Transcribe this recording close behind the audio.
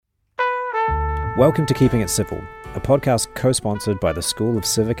Welcome to Keeping It Civil, a podcast co-sponsored by the School of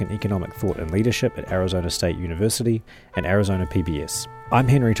Civic and Economic Thought and Leadership at Arizona State University and Arizona PBS. I'm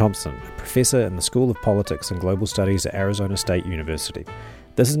Henry Thompson, a professor in the School of Politics and Global Studies at Arizona State University.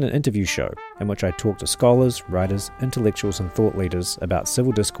 This is an interview show in which I talk to scholars, writers, intellectuals and thought leaders about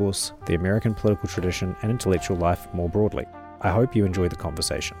civil discourse, the American political tradition and intellectual life more broadly. I hope you enjoy the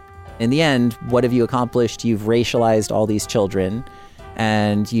conversation. In the end, what have you accomplished? You've racialized all these children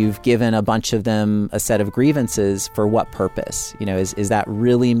and you've given a bunch of them a set of grievances. For what purpose? You know, is that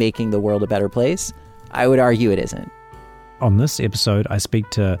really making the world a better place? I would argue it isn't. On this episode, I speak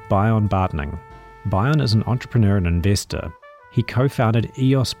to Bion Bartning. Bion is an entrepreneur and investor. He co-founded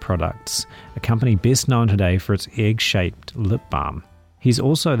EOS Products, a company best known today for its egg-shaped lip balm. He's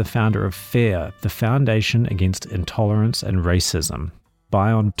also the founder of FAIR, the Foundation Against Intolerance and Racism.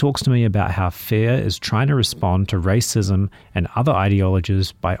 Bion talks to me about how FAIR is trying to respond to racism and other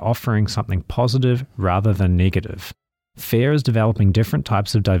ideologies by offering something positive rather than negative. FAIR is developing different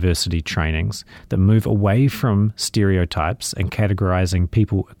types of diversity trainings that move away from stereotypes and categorizing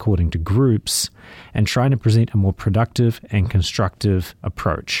people according to groups and trying to present a more productive and constructive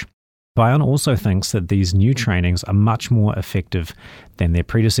approach. Bion also thinks that these new trainings are much more effective than their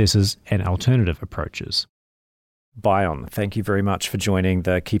predecessors and alternative approaches. Bion, thank you very much for joining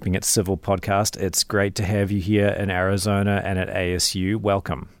the Keeping It Civil podcast. It's great to have you here in Arizona and at ASU.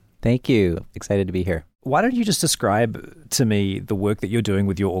 Welcome. Thank you. Excited to be here. Why don't you just describe to me the work that you're doing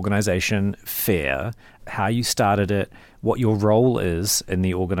with your organization, FAIR, how you started it, what your role is in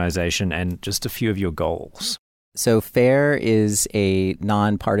the organization, and just a few of your goals. So FAIR is a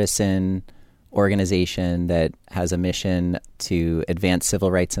nonpartisan organization that has a mission to advance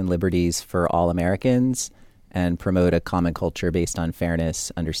civil rights and liberties for all Americans and promote a common culture based on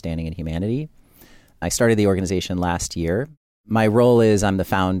fairness, understanding, and humanity. I started the organization last year. My role is I'm the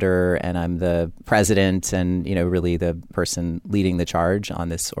founder and I'm the president and, really the person leading the charge on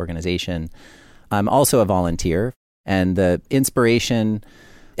this organization. I'm also a volunteer, and the inspiration,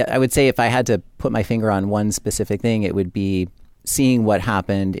 I would say if I had to put my finger on one specific thing, it would be seeing what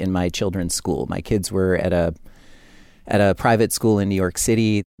happened in my children's school. My kids were at a private school in New York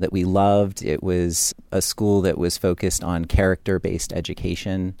City that we loved. It was a school that was focused on character-based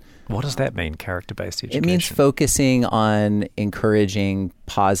education. What does that mean, character-based education? It means focusing on encouraging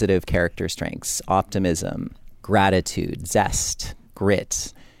positive character strengths, optimism, gratitude, zest,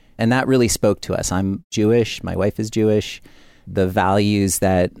 grit. And that really spoke to us. I'm Jewish. My wife is Jewish. The values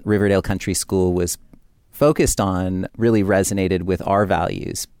that Riverdale Country School was focused on really resonated with our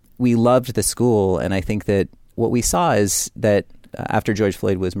values. We loved the school, and I think that what we saw is that after George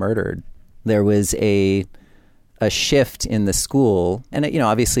Floyd was murdered, there was a shift in the school. And,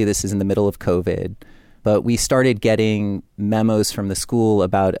 obviously this is in the middle of COVID, but we started getting memos from the school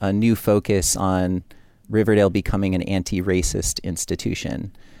about a new focus on Riverdale becoming an anti-racist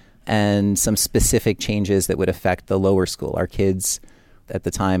institution and some specific changes that would affect the lower school. Our kids, at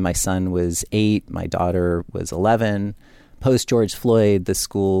the time, my son was 8, my daughter was 11. Post George Floyd, the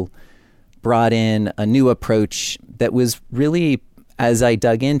school brought in a new approach that was really, as I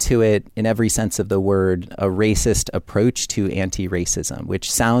dug into it, in every sense of the word, a racist approach to anti-racism,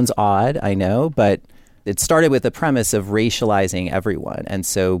 which sounds odd, I know, but it started with the premise of racializing everyone. And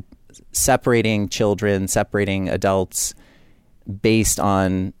so separating children, separating adults based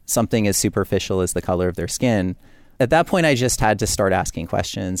on something as superficial as the color of their skin. At that point, I just had to start asking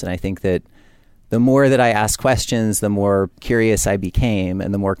questions. And I think that the more that I asked questions, the more curious I became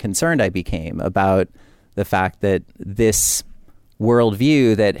and the more concerned I became about the fact that this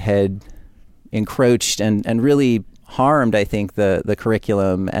worldview that had encroached and really harmed, I think, the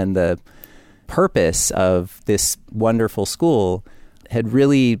curriculum and the purpose of this wonderful school had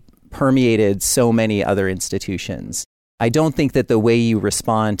really permeated so many other institutions. I don't think that the way you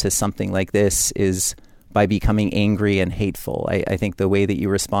respond to something like this is by becoming angry and hateful. I think the way that you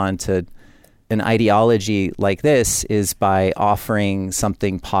respond to an ideology like this is by offering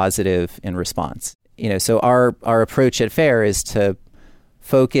something positive in response. So our approach at FAIR is to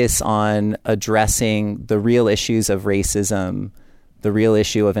focus on addressing the real issues of racism, the real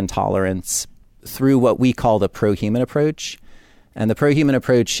issue of intolerance, through what we call the pro-human approach. And the pro-human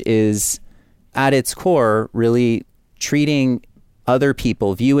approach is, at its core, really treating other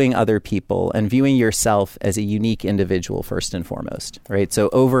people, viewing other people, and viewing yourself as a unique individual first and foremost, right? So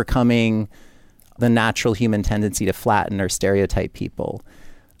overcoming the natural human tendency to flatten or stereotype people,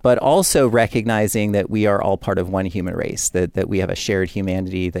 but also recognizing that we are all part of one human race, that we have a shared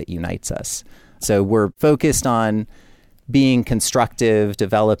humanity that unites us. So we're focused on being constructive,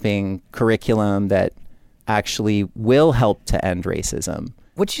 developing curriculum that actually will help to end racism.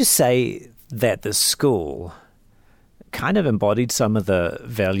 Would you say that the school kind of embodied some of the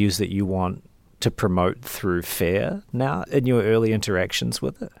values that you want to promote through FAIR now in your early interactions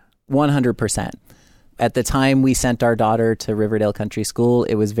with it? 100%. At the time we sent our daughter to Riverdale Country School,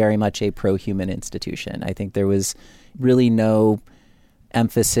 it was very much a pro-human institution. I think there was really no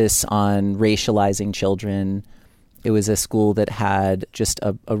emphasis on racializing children. It was a school that had just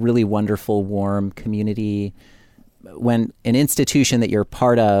a really wonderful, warm community. When an institution that you're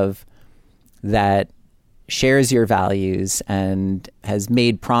part of that shares your values and has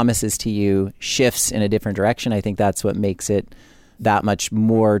made promises to you shifts in a different direction, I think that's what makes it that much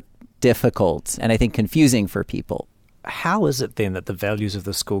more difficult and I think confusing for people. How is it then that the values of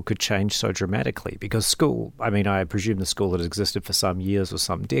the school could change so dramatically? Because school, I mean, I presume the school had existed for some years or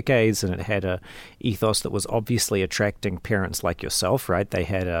some decades, and it had a ethos that was obviously attracting parents like yourself, right? They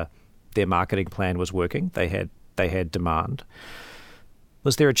had their marketing plan was working. They had demand.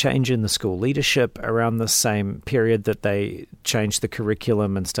 Was there a change in the school leadership around the same period that they changed the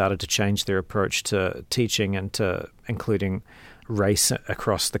curriculum and started to change their approach to teaching and to including race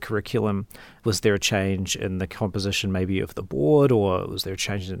across the curriculum? Was there a change in the composition maybe of the board, or was there a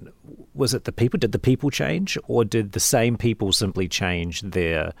change in, was it the people? Did the people change, or did the same people simply change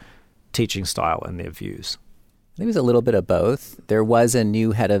their teaching style and their views? I think it was a little bit of both. There was a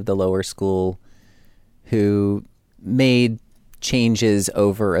new head of the lower school who made changes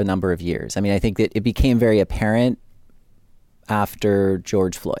over a number of years. I mean, I think that it became very apparent after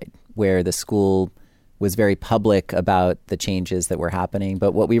George Floyd, where the school was very public about the changes that were happening.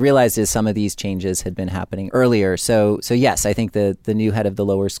 But what we realized is some of these changes had been happening earlier. So yes, I think the new head of the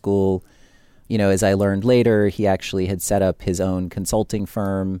lower school, you know, as I learned later, he actually had set up his own consulting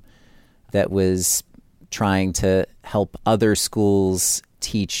firm that was trying to help other schools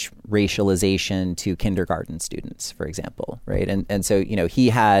teach racialization to kindergarten students, for example, right? And so, you know, he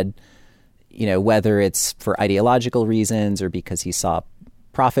had, you know, whether it's for ideological reasons or because he saw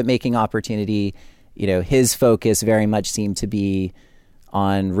profit-making opportunity, you know, his focus very much seemed to be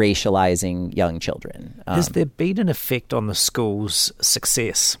on racializing young children. Has there been an effect on the school's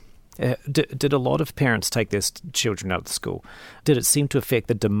success? Did a lot of parents take their children out of the school? Did it seem to affect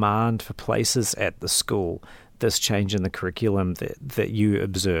the demand for places at the school, this change in the curriculum that you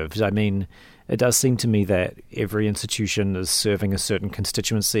observed? I mean, it does seem to me that every institution is serving a certain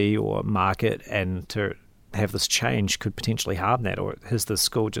constituency or market, and to have this change could potentially harm that, or has the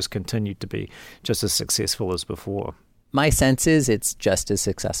school just continued to be just as successful as before? My sense is it's just as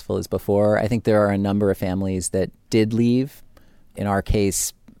successful as before. I think there are a number of families that did leave. In our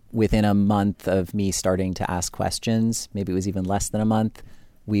case, within a month of me starting to ask questions, maybe it was even less than a month,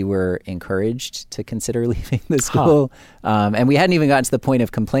 we were encouraged to consider leaving the school. And we hadn't even gotten to the point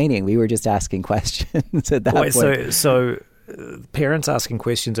of complaining. We were just asking questions at that point. So parents asking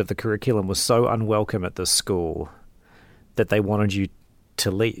questions of the curriculum was so unwelcome at the school that they wanted you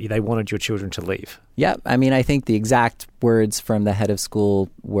to leave. They wanted your children to leave. Yeah. I mean, I think the exact words from the head of school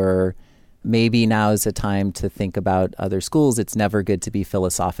were, maybe now is a time to think about other schools. It's never good to be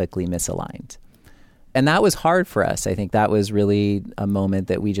philosophically misaligned. And that was hard for us. I think that was really a moment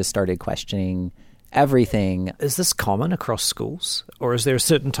that we just started questioning everything. Is this common across schools? Or is there a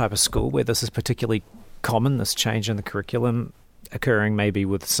certain type of school where this is particularly common, this change in the curriculum occurring maybe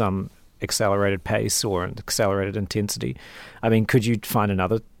with some accelerated pace or an accelerated intensity? I mean, could you find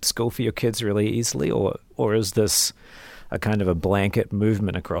another school for your kids really easily? Or is this a kind of a blanket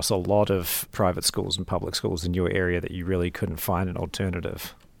movement across a lot of private schools and public schools in your area that you really couldn't find an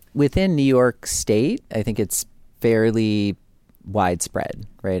alternative? Within New York State, I think it's fairly widespread,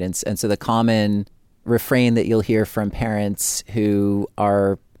 right? And so the common refrain that you'll hear from parents who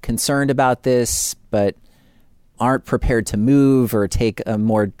are concerned about this but aren't prepared to move or take a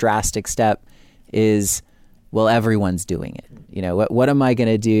more drastic step is, well, everyone's doing it. You know, what am I going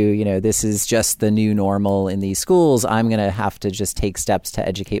to do? You know, this is just the new normal in these schools. I'm going to have to just take steps to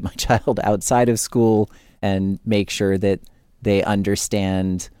educate my child outside of school and make sure that they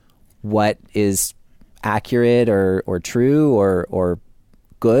understand what is accurate or true or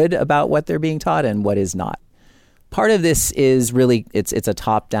good about what they're being taught and what is not. Part of this is really, it's a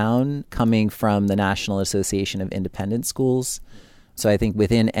top-down coming from the National Association of Independent Schools. So I think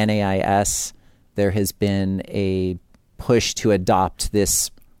within NAIS, there has been a push to adopt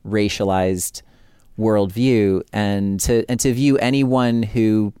this racialized worldview and to view anyone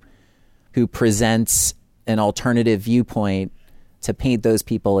who presents an alternative viewpoint, to paint those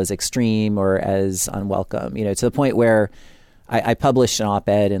people as extreme or as unwelcome, you know, to the point where I published an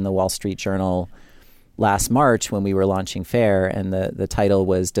op-ed in the Wall Street Journal last March when we were launching FAIR, and the title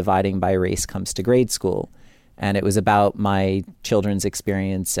was "Dividing by Race Comes to Grade School." And it was about my children's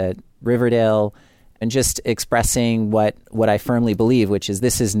experience at Riverdale and just expressing what I firmly believe, which is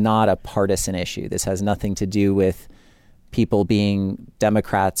this is not a partisan issue. This has nothing to do with people being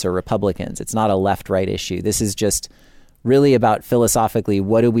Democrats or Republicans. It's not a left-right issue. This is just really about philosophically,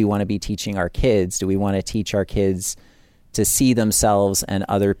 what do we want to be teaching our kids? Do we want to teach our kids to see themselves and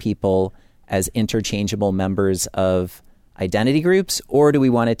other people as interchangeable members of identity groups? Or do we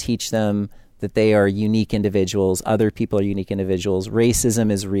want to teach them that they are unique individuals, other people are unique individuals,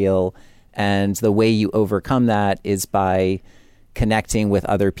 racism is real, and the way you overcome that is by connecting with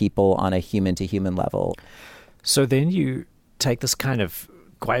other people on a human-to-human level? So then you take this kind of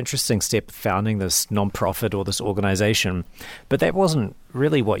quite interesting step, founding this nonprofit or this organization, but that wasn't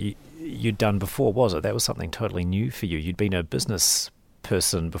really what you'd done before, was it? That was something totally new for you. You'd been a business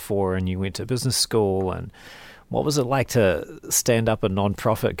person before and you went to business school. And what was it like to stand up a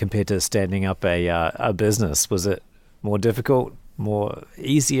nonprofit compared to standing up a business? Was it more difficult, more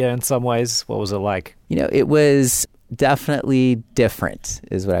easier in some ways? What was it like? It was definitely different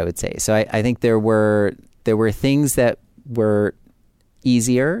is what I would say. So I think there were things that were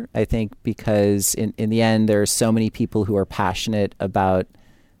easier, I think, because in the end, there are so many people who are passionate about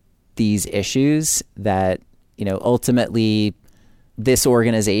these issues that, ultimately this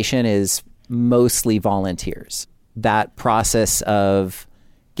organization is mostly volunteers. That process of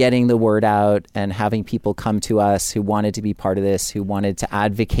getting the word out and having people come to us who wanted to be part of this, who wanted to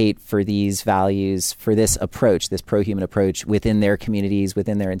advocate for these values, for this approach, this pro-human approach within their communities,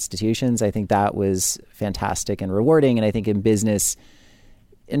 within their institutions, I think that was fantastic and rewarding. And I think in business,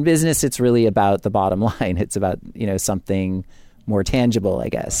 it's really about the bottom line. It's about, something more tangible, I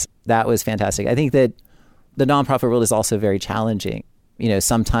guess. That was fantastic. I think that the nonprofit world is also very challenging.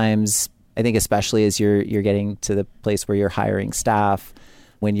 Sometimes I think especially as you're getting to the place where you're hiring staff,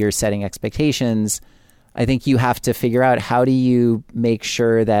 when you're setting expectations, I think you have to figure out how do you make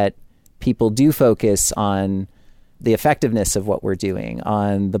sure that people do focus on the effectiveness of what we're doing,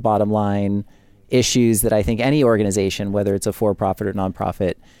 on the bottom line issues that I think any organization, whether it's a for-profit or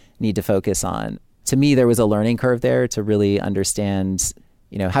nonprofit, need to focus on. To me, there was a learning curve there to really understand,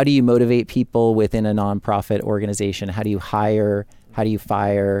 how do you motivate people within a nonprofit organization? How do you hire? How do you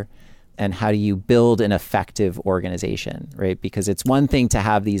fire? And how do you build an effective organization, right? Because it's one thing to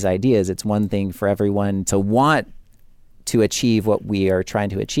have these ideas. It's one thing for everyone to want to achieve what we are trying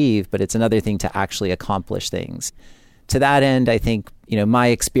to achieve, but it's another thing to actually accomplish things. To that end, I think, my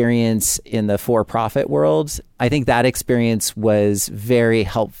experience in the for-profit world, I think that experience was very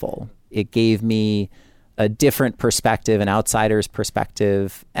helpful. It gave me a different perspective, an outsider's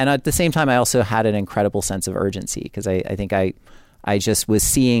perspective. And at the same time, I also had an incredible sense of urgency because I think I just was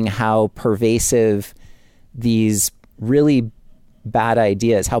seeing how pervasive these really bad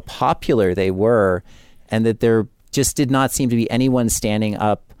ideas, how popular they were, and that there just did not seem to be anyone standing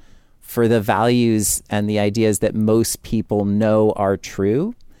up for the values and the ideas that most people know are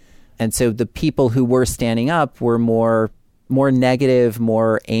true. And so the people who were standing up were more negative,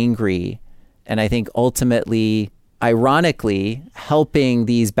 more angry. And I think ultimately, ironically, helping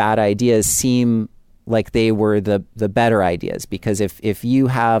these bad ideas seem like they were the better ideas. Because if you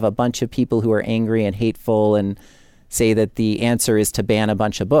have a bunch of people who are angry and hateful and say that the answer is to ban a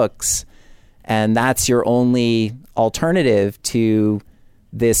bunch of books, and that's your only alternative to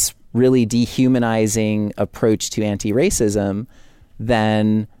this really dehumanizing approach to anti-racism,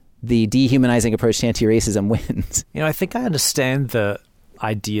 then the dehumanizing approach to anti-racism wins. I think I understand the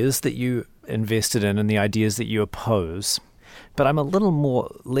ideas that you invested in and the ideas that you oppose, but I'm a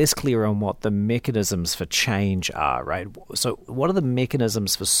little less clear on what the mechanisms for change are, right? So what are the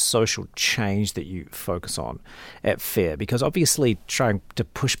mechanisms for social change that you focus on at FAIR? Because obviously trying to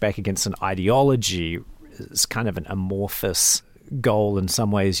push back against an ideology is kind of an amorphous goal in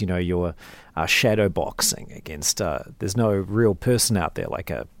some ways. You're shadow boxing against, there's no real person out there like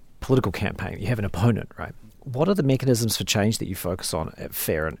a political campaign. You have an opponent, right? What are the mechanisms for change that you focus on at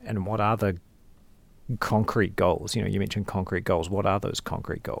FAIR, and what are the concrete goals? You mentioned concrete goals. What are those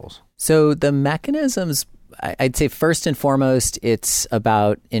concrete goals? So the mechanisms, I'd say first and foremost, it's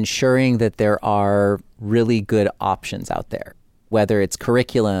about ensuring that there are really good options out there, whether it's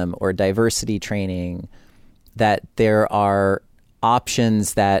curriculum or diversity training, that there are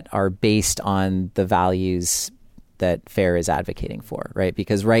options that are based on the values that FAIR is advocating for, right?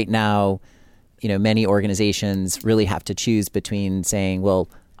 Because right now, many organizations really have to choose between saying, well,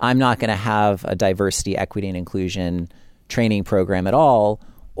 I'm not going to have a diversity, equity, and inclusion training program at all,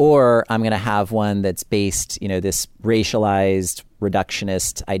 or I'm going to have one that's based, this racialized,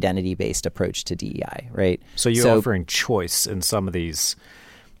 reductionist, identity-based approach to DEI, right? So you're offering choice in some of these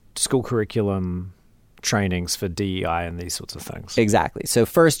school curriculum, trainings for DEI and these sorts of things. Exactly. So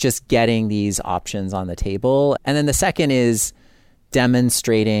first, just getting these options on the table. And then the second is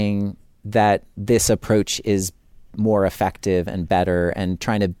demonstrating that this approach is more effective and better, and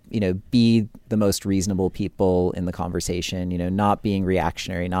trying to, be the most reasonable people in the conversation, not being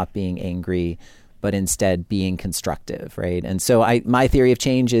reactionary, not being angry, but instead being constructive, right? And so my theory of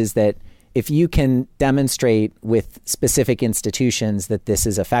change is that if you can demonstrate with specific institutions that this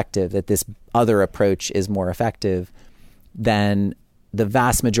is effective, that this other approach is more effective, then the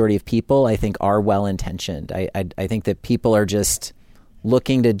vast majority of people, I think, are well-intentioned. I think that people are just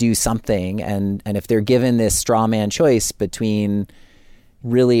looking to do something, and if they're given this straw man choice between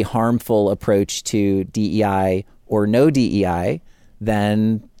really harmful approach to DEI or no DEI,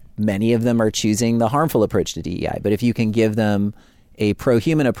 then many of them are choosing the harmful approach to DEI. But if you can give them a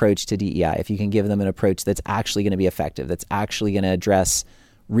pro-human approach to DEI, if you can give them an approach that's actually going to be effective, that's actually going to address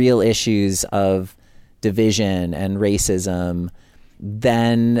real issues of division and racism,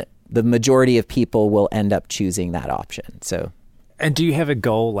 then the majority of people will end up choosing that option. So. And do you have a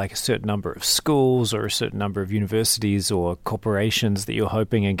goal, like a certain number of schools or a certain number of universities or corporations that you're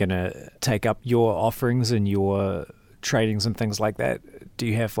hoping are going to take up your offerings and your trainings and things like that? Do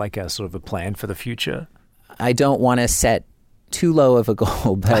you have like a sort of a plan for the future? I don't want to set too low of a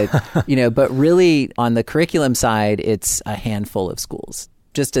goal, but but really on the curriculum side, it's a handful of schools.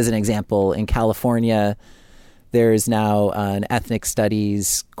 Just as an example, in California, there's now an ethnic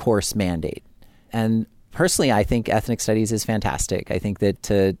studies course mandate. And personally, I think ethnic studies is fantastic. I think that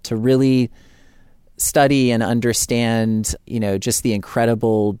to really study and understand, just the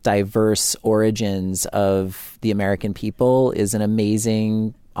incredible diverse origins of the American people is an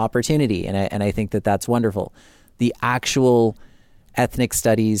amazing opportunity. And I think that that's wonderful. The actual ethnic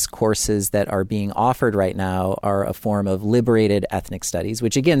studies courses that are being offered right now are a form of liberated ethnic studies,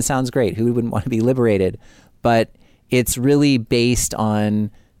 which again sounds great. Who wouldn't want to be liberated? But it's really based on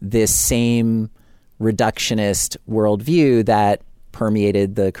this same reductionist worldview that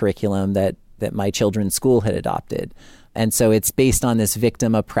permeated the curriculum that my children's school had adopted. And so it's based on this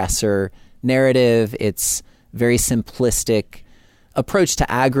victim-oppressor narrative. It's very simplistic approach to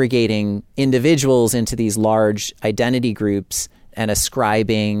aggregating individuals into these large identity groups and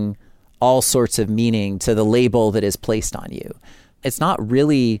ascribing all sorts of meaning to the label that is placed on you. It's not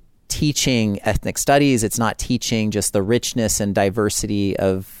really teaching ethnic studies. It's not teaching just the richness and diversity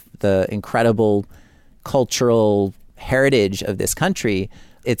of the incredible cultural heritage of this country.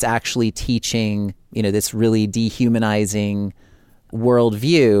 It's actually teaching, this really dehumanizing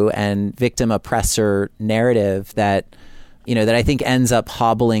worldview and victim-oppressor narrative that I think ends up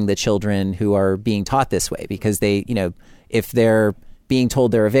hobbling the children who are being taught this way, because they, if they're being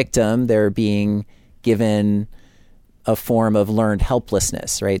told they're a victim, they're being given a form of learned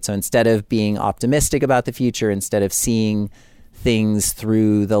helplessness, right? So instead of being optimistic about the future, instead of seeing things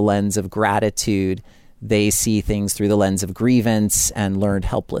through the lens of gratitude, they see things through the lens of grievance and learned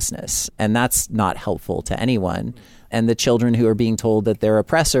helplessness. And that's not helpful to anyone. And the children who are being told that they're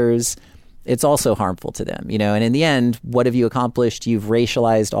oppressors, it's also harmful to them, And in the end, what have you accomplished? You've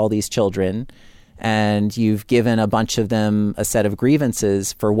racialized all these children, and you've given a bunch of them a set of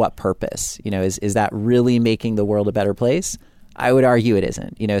grievances. For what purpose? Is that really making the world a better place? I would argue it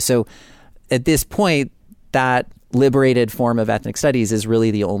isn't. So at this point, that liberated form of ethnic studies is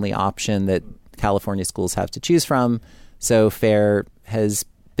really the only option that California schools have to choose from. So FAIR has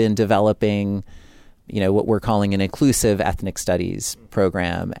been developing what we're calling an inclusive ethnic studies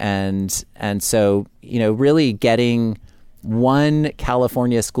program. And so, really getting one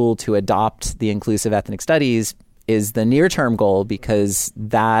California school to adopt the inclusive ethnic studies is the near-term goal, because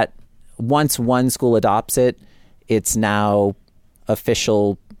that once one school adopts it, it's now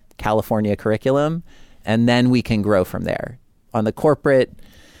official California curriculum, and then we can grow from there. On the corporate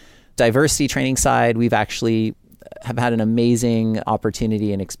diversity training side, we've actually have had an amazing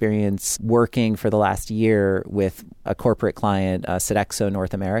opportunity and experience working for the last year with a corporate client, Sodexo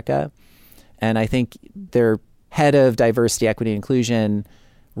North America. And I think their head of diversity, equity, and inclusion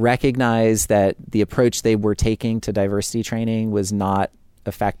recognized that the approach they were taking to diversity training was not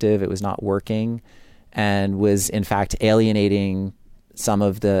effective. It was not working, and was in fact alienating some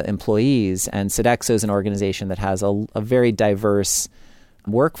of the employees. And Sodexo is an organization that has a very diverse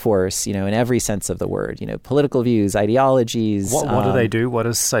workforce, in every sense of the word, political views, ideologies. What do they do? What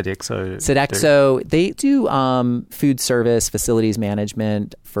does Sodexo do? Sodexo, they do food service, facilities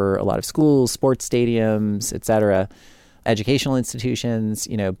management for a lot of schools, sports stadiums, et cetera, educational institutions.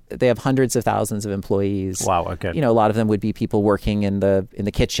 They have hundreds of thousands of employees. Wow, okay. A lot of them would be people working in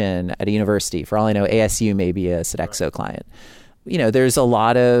the kitchen at a university. For all I know, ASU may be a Sodexo client. There's a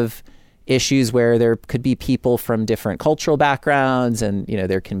lot of issues where there could be people from different cultural backgrounds, and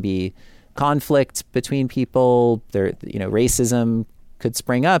there can be conflict between people. There, racism could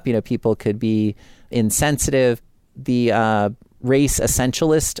spring up. People could be insensitive. The race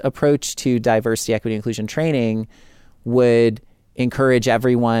essentialist approach to diversity, equity, inclusion training would encourage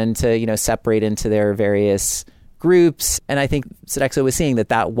everyone to, separate into their various groups. And I think Sodexo was seeing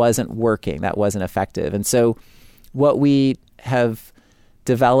that wasn't working, that wasn't effective. And so what we have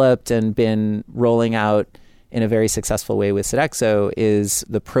developed and been rolling out in a very successful way with Sodexo is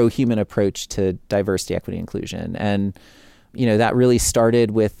the pro-human approach to diversity, equity, inclusion. And, that really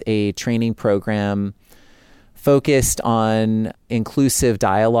started with a training program focused on inclusive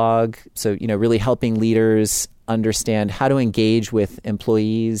dialogue. So, really helping leaders understand how to engage with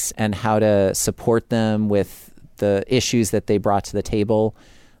employees and how to support them with the issues that they brought to the table.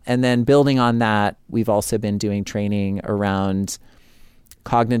 And then building on that, we've also been doing training around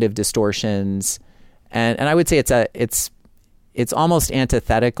cognitive distortions. And I would say it's almost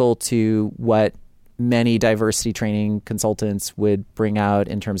antithetical to what many diversity training consultants would bring out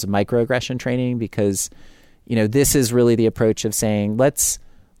in terms of microaggression training, because this is really the approach of saying, let's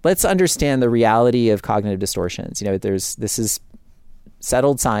understand the reality of cognitive distortions. This is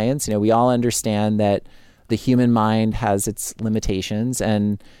settled science. We all understand that the human mind has its limitations,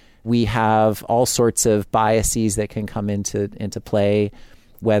 and we have all sorts of biases that can come into play,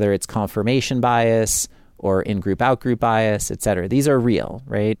 whether it's confirmation bias or in-group, out-group bias, et cetera. These are real,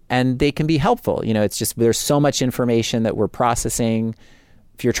 right? And they can be helpful. It's just there's so much information that we're processing.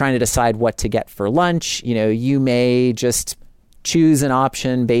 If you're trying to decide what to get for lunch, you may just choose an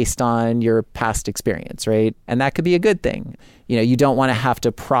option based on your past experience, right? And that could be a good thing. You don't want to have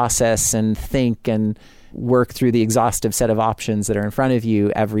to process and think and work through the exhaustive set of options that are in front of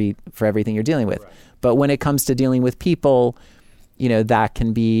you for everything you're dealing with. Right. But when it comes to dealing with people, that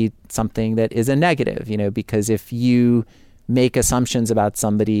can be something that is a negative, because if you make assumptions about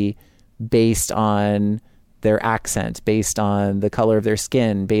somebody based on their accent, based on the color of their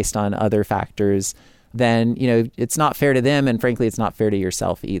skin, based on other factors, then, it's not fair to them. And frankly, it's not fair to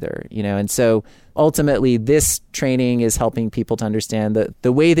yourself either, And so ultimately, this training is helping people to understand that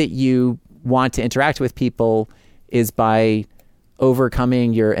the way that you want to interact with people is by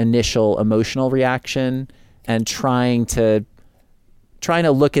overcoming your initial emotional reaction and trying to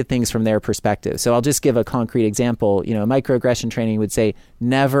look at things from their perspective. So I'll just give a concrete example. Microaggression training would say,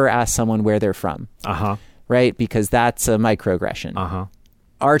 never ask someone where they're from. Right? Because that's a microaggression.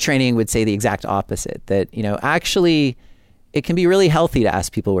 Our training would say the exact opposite, that, actually it can be really healthy to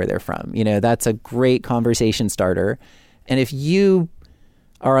ask people where they're from. That's a great conversation starter. And if you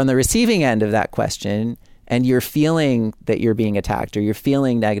are on the receiving end of that question and you're feeling that you're being attacked or you're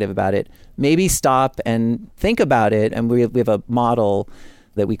feeling negative about it, maybe stop and think about it. And we have a model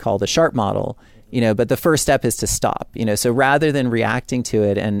that we call the SHARP model, but the first step is to stop. So rather than reacting to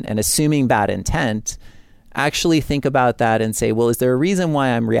it and assuming bad intent, actually think about that and say, well, is there a reason why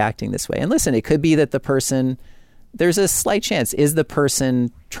I'm reacting this way? And listen, it could be that there's a slight chance, is the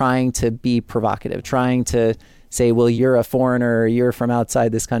person trying to be provocative, trying to say, well, you're a foreigner, you're from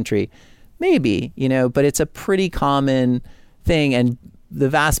outside this country. Maybe, but it's a pretty common thing. And the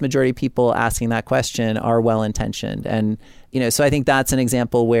vast majority of people asking that question are well-intentioned. And, so I think that's an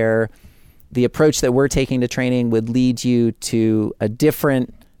example where the approach that we're taking to training would lead you to a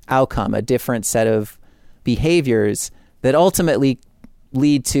different outcome, a different set of behaviors that ultimately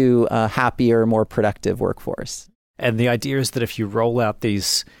lead to a happier, more productive workforce. And the idea is that if you roll out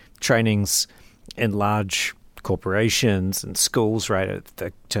these trainings in large corporations and schools, right,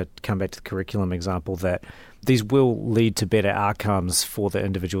 to come back to the curriculum example, that these will lead to better outcomes for the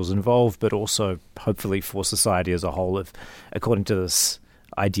individuals involved, but also hopefully for society as a whole, according to this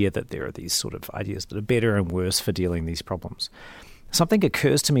idea that there are these sort of ideas that are better and worse for dealing these problems. Something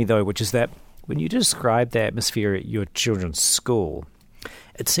occurs to me, though, which is that when you describe the atmosphere at your children's school,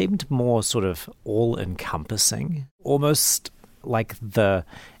 it seemed more sort of all-encompassing, almost like the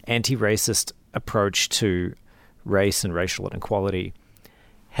anti-racist approach to race and racial inequality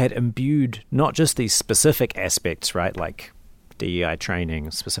had imbued not just these specific aspects, right, like DEI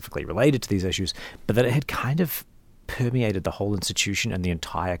training specifically related to these issues, but that it had kind of permeated the whole institution and the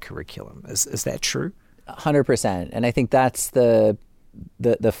entire curriculum. Is that true? 100%. And I think that's the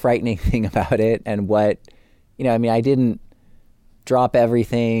frightening thing about it. And what, I didn't drop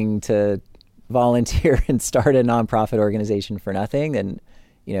everything to volunteer and start a nonprofit organization for nothing and,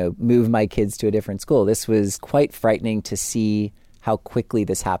 move my kids to a different school. This was quite frightening to see how quickly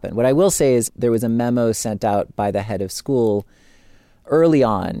this happened. What I will say is there was a memo sent out by the head of school early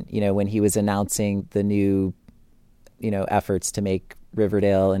on, when he was announcing the new, efforts to make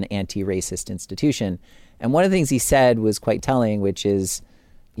Riverdale an anti-racist institution. And one of the things he said was quite telling, which is,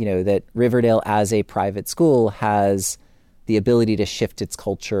 that Riverdale as a private school has the ability to shift its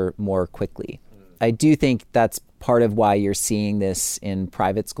culture more quickly. I do think that's part of why you're seeing this in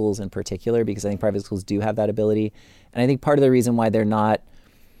private schools in particular, because I think private schools do have that ability. And I think part of the reason why they're not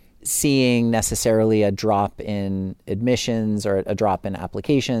seeing necessarily a drop in admissions or a drop in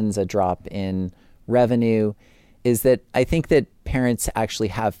applications, a drop in revenue, is that I think that parents actually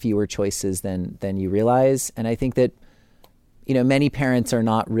have fewer choices than you realize. And I think that, many parents are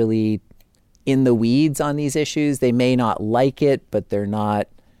not really in the weeds on these issues. They may not like it, but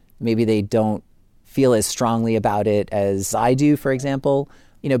maybe they don't feel as strongly about it as I do, for example.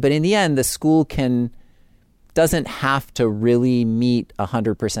 But in the end, the school doesn't have to really meet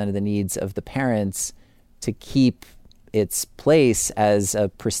 100% of the needs of the parents to keep its place as a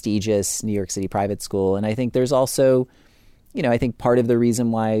prestigious New York City private school. And I think there's also, I think part of the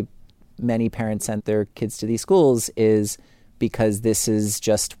reason why many parents sent their kids to these schools is because this is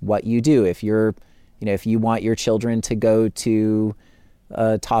just what you do. If if you want your children to go to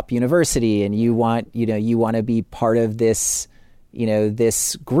a top university and you want to be part of this,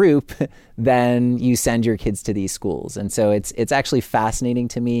 this group, then you send your kids to these schools. And so it's actually fascinating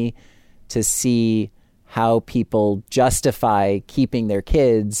to me to see how people justify keeping their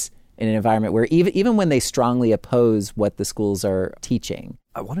kids in an environment where even when they strongly oppose what the schools are teaching.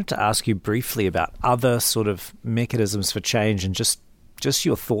 I wanted to ask you briefly about other sort of mechanisms for change and just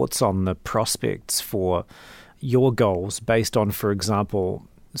your thoughts on the prospects for your goals based on, for example,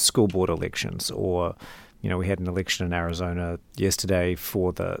 school board elections, or we had an election in Arizona yesterday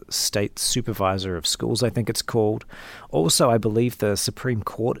for the state supervisor of schools, I think it's called. Also, I believe the Supreme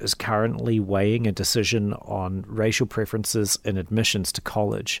Court is currently weighing a decision on racial preferences in admissions to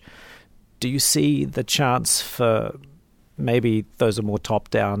college. Do you see the chance for maybe those are more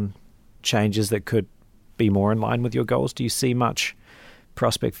top-down changes that could be more in line with your goals? Do you see much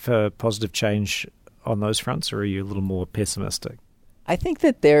prospect for positive change on those fronts, or are you a little more pessimistic? I think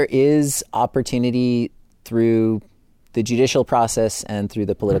that there is opportunity through the judicial process and through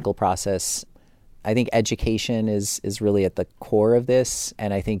the political process. I think education is really at the core of this,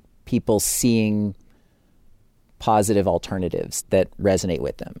 and I think people seeing positive alternatives that resonate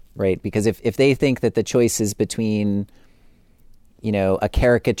with them, right? Because if they think that the choice is between, a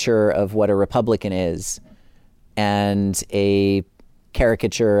caricature of what a Republican is and a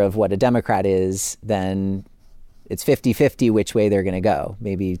caricature of what a Democrat is, then it's 50-50 which way they're going to go,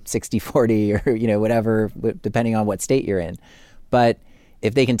 maybe 60-40 or, whatever, depending on what state you're in. But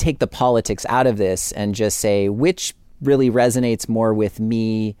if they can take the politics out of this and just say, which really resonates more with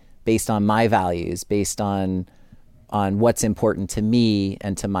me based on my values, based on what's important to me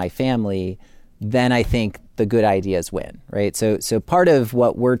and to my family, then I think the good ideas win, right? So part of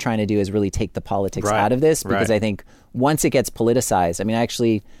what we're trying to do is really take the politics out of this, because I think once it gets politicized,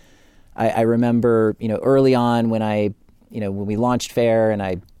 I remember, early on when when we launched FAIR and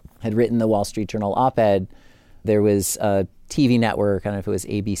I had written the Wall Street Journal op-ed, there was a TV network, I don't know if it was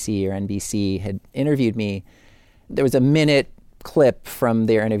ABC or NBC, had interviewed me. There was a minute clip from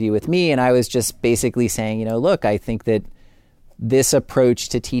their interview with me, and I was just basically saying, look, I think that this approach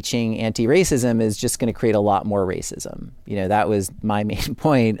to teaching anti-racism is just going to create a lot more racism. That was my main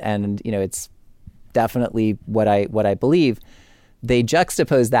point, and it's definitely what I believe. They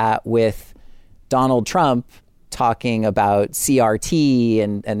juxtapose that with Donald Trump talking about CRT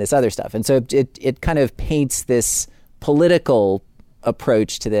and this other stuff. And so it kind of paints this political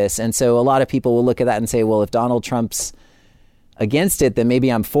approach to this. And so a lot of people will look at that and say, well, if Donald Trump's against it, then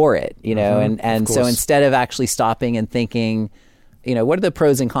maybe I'm for it, and so instead of actually stopping and thinking, what are the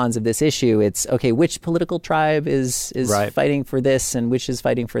pros and cons of this issue? It's, okay, which political tribe is fighting for this and which is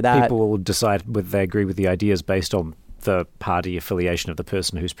fighting for that? People will decide whether they agree with the ideas based on the party affiliation of the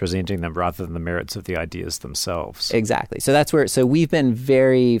person who's presenting them rather than the merits of the ideas themselves. Exactly. So we've been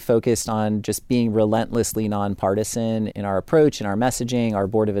very focused on just being relentlessly nonpartisan in our approach and our messaging. Our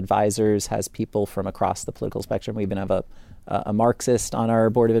board of advisors has people from across the political spectrum. We even have a Marxist on our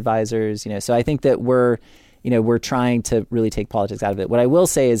board of advisors, so I think that we're trying to really take politics out of it. What I will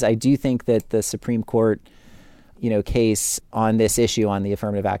say is I do think that the Supreme Court, case on this issue, on the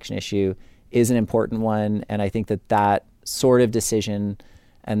affirmative action issue, is an important one. And I think that sort of decision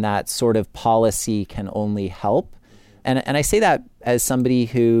and that sort of policy can only help. And I say that as somebody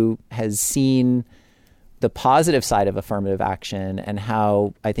who has seen the positive side of affirmative action and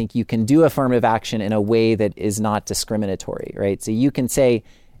how I think you can do affirmative action in a way that is not discriminatory, right? So you can say,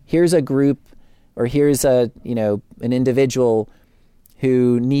 here's a group or here's an individual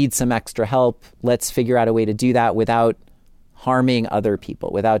who needs some extra help. Let's figure out a way to do that without harming other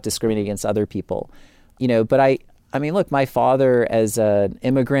people, without discriminating against other people. But I mean, look, my father, as an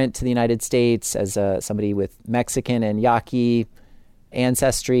immigrant to the United States, as somebody with Mexican and Yaqui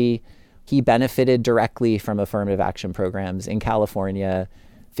ancestry, he benefited directly from affirmative action programs in California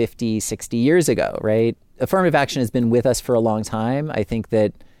 50, 60 years ago, right? Affirmative action has been with us for a long time. I think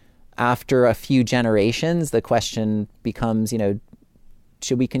that after a few generations, the question becomes,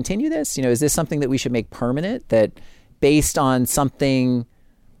 should we continue this? Is this something that we should make permanent, that based on something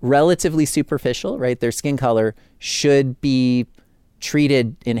relatively superficial, right, their skin color, should be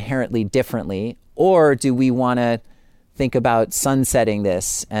treated inherently differently? Or do we want to think about sunsetting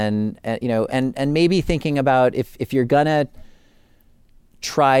this and maybe thinking about if you're going to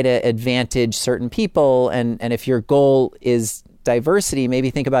try to advantage certain people and if your goal is diversity, maybe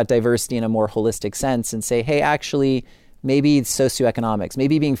think about diversity in a more holistic sense and say, hey, actually, maybe socioeconomics,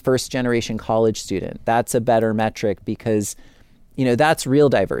 maybe being first generation college student, that's a better metric because, that's real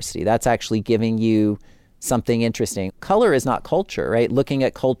diversity. That's actually giving you something interesting. Color is not culture, right? Looking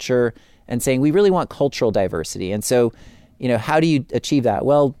at culture and saying, we really want cultural diversity. And so, how do you achieve that?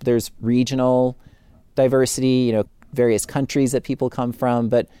 Well, there's regional diversity, various countries that people come from,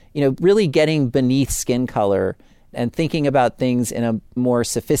 but, really getting beneath skin color and thinking about things in a more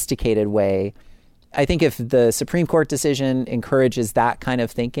sophisticated way. I think if the Supreme Court decision encourages that kind of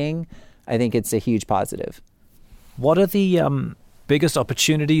thinking, I think it's a huge positive. What are the biggest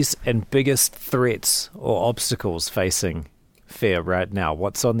opportunities and biggest threats or obstacles facing FAIR right now?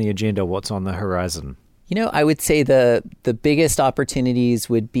 What's on the agenda? What's on the horizon? I would say the biggest opportunities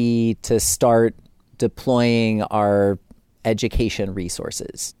would be to start deploying our education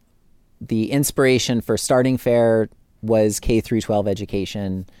resources. The inspiration for starting FAIR was K through 12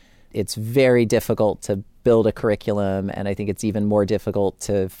 education. It's very difficult to build a curriculum, and I think it's even more difficult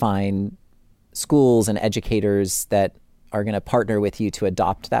to find schools and educators that are going to partner with you to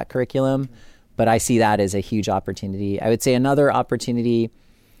adopt that curriculum. But I see that as a huge opportunity. I would say another opportunity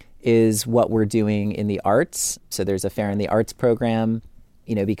is what we're doing in the arts. So there's a FAIR in the Arts program,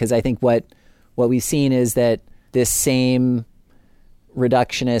 because I think what we've seen is that this same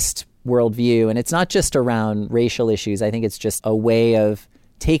reductionist worldview, and it's not just around racial issues, I think it's just a way of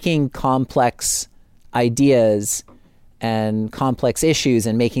taking complex ideas and complex issues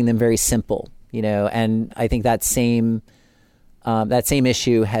and making them very simple, and I think that same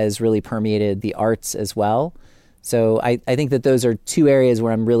issue has really permeated the arts as well. So I think that those are two areas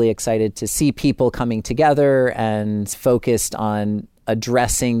where I'm really excited to see people coming together and focused on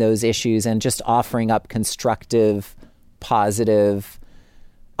addressing those issues and just offering up constructive, positive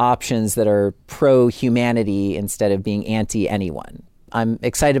options that are pro-humanity instead of being anti-anyone. I'm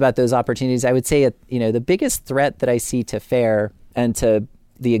excited about those opportunities. I would say, the biggest threat that I see to FAIR and to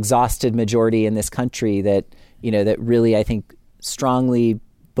the exhausted majority in this country that really, I think, strongly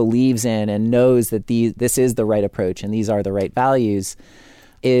believes in and knows that this is the right approach and these are the right values,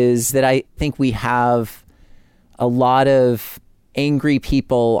 is that I think we have a lot of angry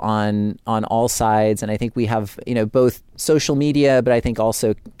people on all sides. And I think we have, both social media, but I think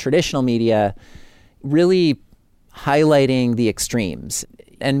also traditional media really highlighting the extremes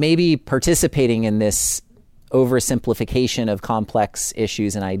and maybe participating in this oversimplification of complex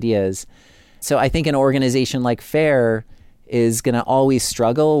issues and ideas. So I think an organization like FAIR is going to always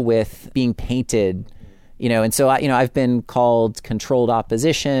struggle with being painted, and so I've been called controlled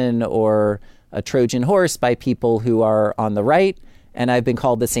opposition or a Trojan horse by people who are on the right, and I've been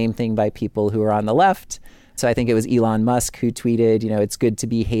called the same thing by people who are on the left. So I think it was Elon Musk who tweeted, it's good to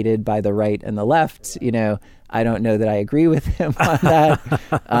be hated by the right and the left. I don't know that I agree with him on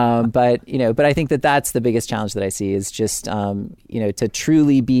that. But I think that that's the biggest challenge that I see is just, to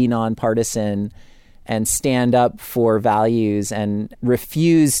truly be nonpartisan and stand up for values and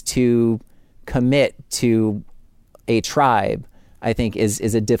refuse to commit to a tribe, I think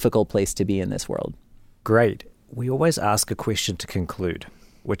is a difficult place to be in this world. Great. We always ask a question to conclude,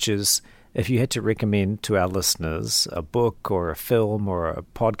 which is, if you had to recommend to our listeners a book or a film or a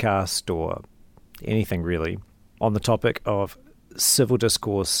podcast or anything really on the topic of civil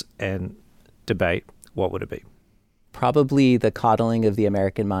discourse and debate, what would it be? Probably The Coddling of the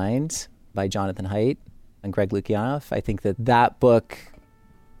American Mind by Jonathan Haidt and Greg Lukianoff. I think that book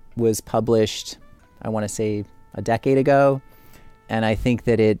was published, I want to say, a decade ago. And I think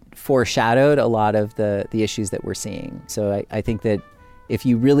that it foreshadowed a lot of the issues that we're seeing. So I think that if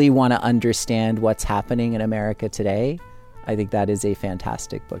you really want to understand what's happening in America today, I think that is a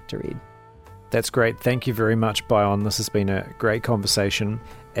fantastic book to read. That's great. Thank you very much, Bayon. This has been a great conversation,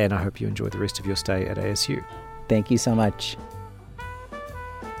 and I hope you enjoy the rest of your stay at ASU. Thank you so much.